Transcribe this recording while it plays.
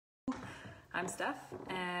I'm Steph,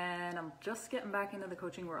 and I'm just getting back into the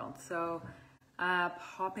coaching world. So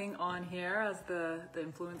popping on here, as the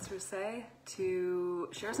influencers say, to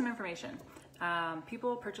share some information.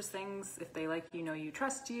 People purchase things if they like you, know you,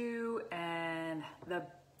 trust you, and the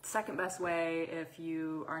second best way if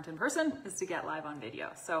you aren't in person is to get live on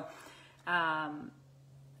video. So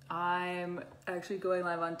I'm actually going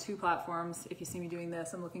live on 2 platforms. If you see me doing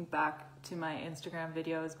this, I'm looking back to my Instagram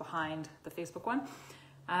videos behind the Facebook one.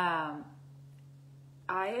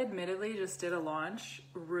 I admittedly just did a launch.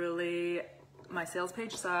 Really, my sales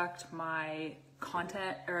page sucked. My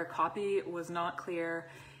content or copy was not clear.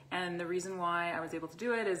 And the reason why I was able to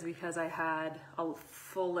do it is because I had a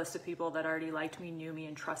full list of people that already liked me, knew me,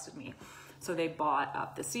 and trusted me. So they bought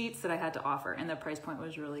up the seats that I had to offer, and the price point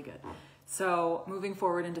was really good. So moving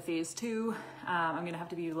forward into phase 2, I'm gonna have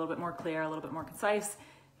to be a little bit more clear, a little bit more concise,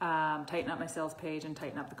 tighten up my sales page and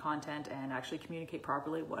tighten up the content and actually communicate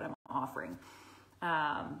properly what I'm offering.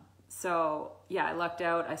 So yeah, I lucked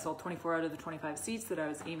out. I sold 24 out of the 25 seats that I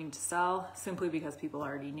was aiming to sell simply because people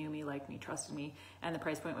already knew me, liked me, trusted me, and the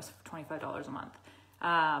price point was $25 a month.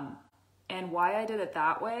 And why I did it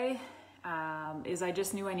that way is I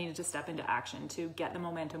just knew I needed to step into action to get the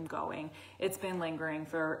momentum going. It's been lingering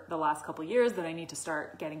for the last couple of years that I need to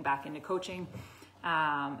start getting back into coaching.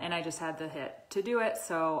 And I just had the hit to do it.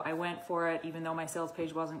 So I went for it, even though my sales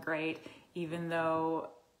page wasn't great, even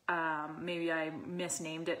though maybe I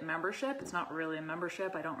misnamed it membership. It's not really a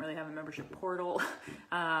membership. I don't really have a membership portal.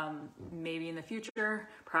 Maybe in the future,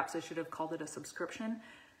 perhaps I should have called it a subscription.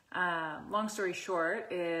 Long story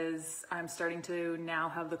short is I'm starting to now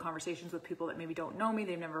have the conversations with people that maybe don't know me.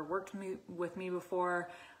 They've never worked with me before.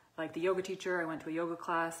 Like the yoga teacher, I went to a yoga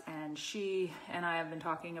class, and she and I have been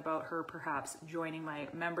talking about her perhaps joining my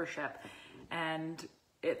membership, and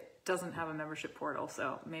it doesn't have a membership portal,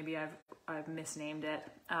 so maybe I've misnamed it.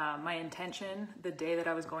 My intention the day that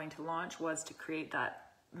I was going to launch was to create that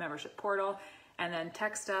membership portal and then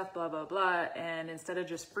tech stuff, blah, blah, blah. And instead of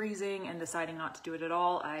just freezing and deciding not to do it at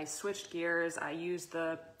all, I switched gears. I used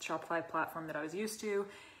the Shopify platform that I was used to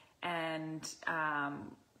and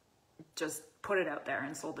just put it out there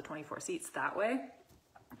and sold the 24 seats that way.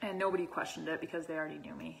 And nobody questioned it because they already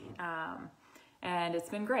knew me. And it's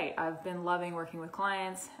been great. I've been loving working with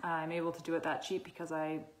clients. I'm able to do it that cheap because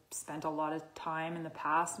I spent a lot of time in the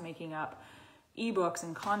past making up ebooks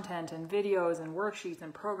and content and videos and worksheets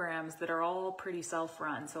and programs that are all pretty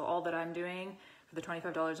self-run. So all that I'm doing for the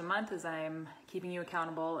 $25 a month is I'm keeping you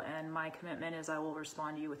accountable, and my commitment is I will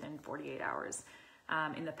respond to you within 48 hours.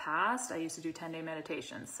 In the past, I used to do 10-day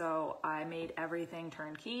meditations. So I made everything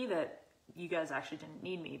turnkey that you guys actually didn't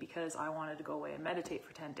need me because I wanted to go away and meditate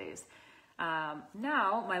for 10 days.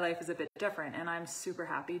 Now my life is a bit different, and I'm super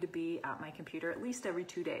happy to be at my computer at least every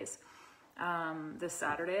 2 days. This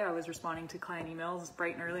Saturday, I was responding to client emails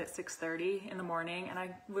bright and early at 6:30 in the morning, and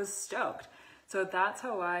I was stoked. So that's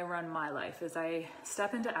how I run my life, is I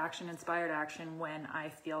step into action, inspired action, when I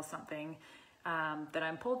feel something that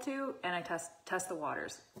I'm pulled to, and I test the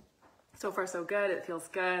waters. So far, so good. It feels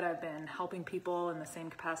good. I've been helping people in the same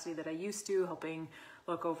capacity that I used to, helping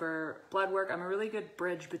look over blood work. I'm a really good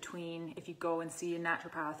bridge between if you go and see a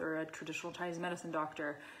naturopath or a traditional Chinese medicine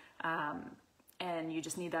doctor, and you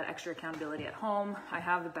just need that extra accountability at home. I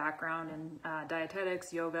have the background in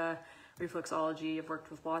dietetics, yoga, reflexology. I've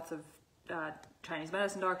worked with lots of Chinese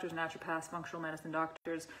medicine doctors, naturopaths, functional medicine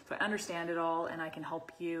doctors. So I understand it all, and I can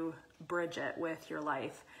help you bridge it with your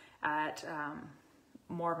life at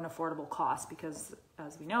more of an affordable cost, because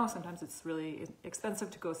as we know, sometimes it's really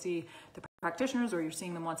expensive to go see the practitioners, or you're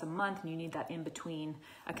seeing them once a month and you need that in-between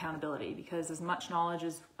accountability. Because as much knowledge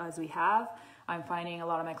as we have, I'm finding a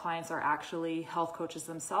lot of my clients are actually health coaches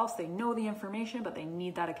themselves. They know the information, but they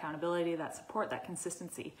need that accountability, that support, that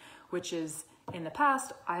consistency, which is, in the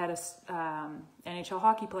past, I had NHL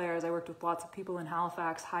hockey players. I worked with lots of people in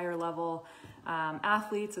Halifax, higher level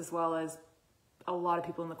athletes, as well as a lot of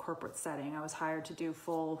people in the corporate setting. I was hired to do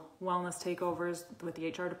full wellness takeovers with the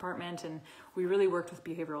HR department, and we really worked with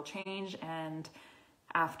behavioral change. And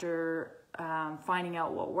after finding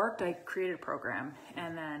out what worked, I created a program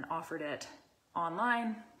and then offered it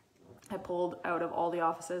online. I pulled out of all the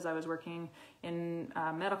offices. I was working in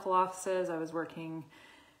medical offices. I was working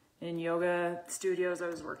in yoga studios. I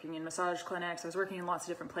was working in massage clinics. I was working in lots of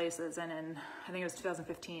different places. And in, I think it was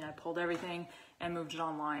 2015, I pulled everything and moved it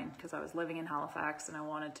online because I was living in Halifax and I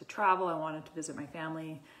wanted to travel. I wanted to visit my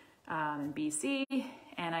family in BC.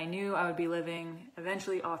 And I knew I would be living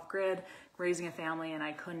eventually off grid, raising a family, and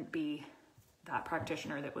I couldn't be that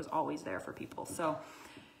practitioner that was always there for people. So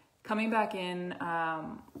coming back in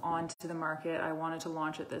onto the market, I wanted to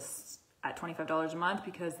launch at $25 a month,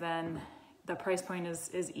 because then the price point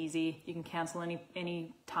is easy. You can cancel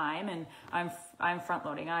any time, and I'm front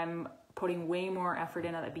loading. I'm putting way more effort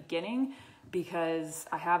in at the beginning because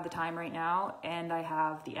I have the time right now and I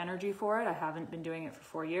have the energy for it. I haven't been doing it for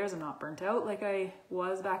 4 years. I'm not burnt out like I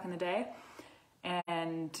was back in the day.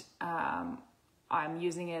 And I'm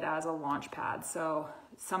using it as a launch pad. So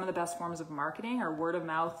some of the best forms of marketing are word of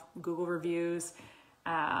mouth, Google reviews,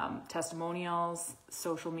 testimonials,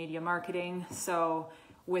 social media marketing. So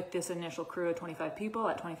with this initial crew of 25 people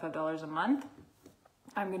at $25 a month,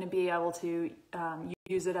 I'm going to be able to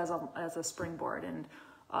use it as a springboard. And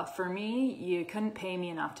for me, you couldn't pay me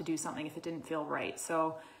enough to do something if it didn't feel right.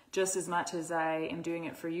 So just as much as I am doing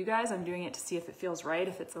it for you guys, I'm doing it to see if it feels right,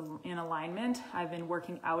 if it's in alignment. I've been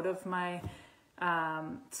working out of my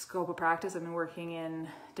scope of practice. I've been working in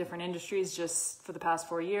different industries just for the past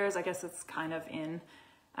 4 years. I guess it's kind of in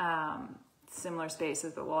similar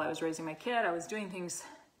spaces, but while I was raising my kid, I was doing things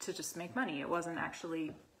to just make money. It wasn't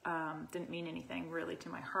actually, didn't mean anything really to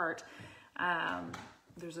my heart.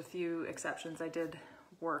 There's a few exceptions. I did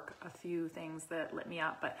work a few things that lit me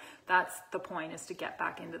up, but that's the point, is to get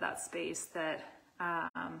back into that space that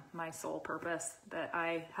my sole purpose that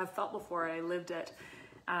I have felt before. I lived it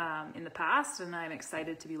in the past, and I'm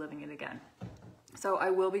excited to be living it again. So I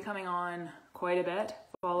will be coming on quite a bit.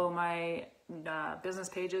 Follow my business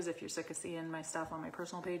pages if you're sick of seeing my stuff on my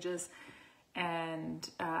personal pages. And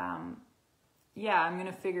yeah, I'm going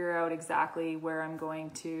to figure out exactly where I'm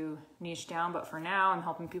going to niche down. But for now, I'm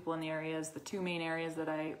helping people in the two main areas that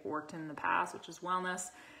I worked in the past, which is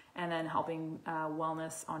wellness, and then helping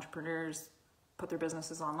wellness entrepreneurs put their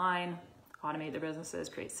businesses online, automate their businesses,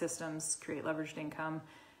 create systems, create leveraged income,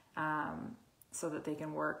 so that they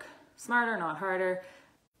can work smarter, not harder.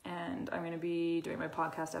 And I'm going to be doing my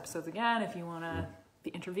podcast episodes again if you want to be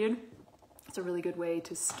interviewed. It's a really good way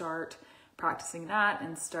to start practicing that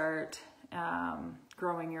and start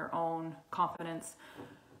growing your own confidence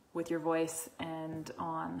with your voice and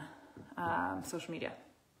on social media.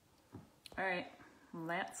 All right,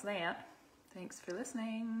 that's that. Thanks for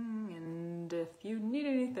listening. And if you need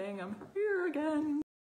anything, I'm here again.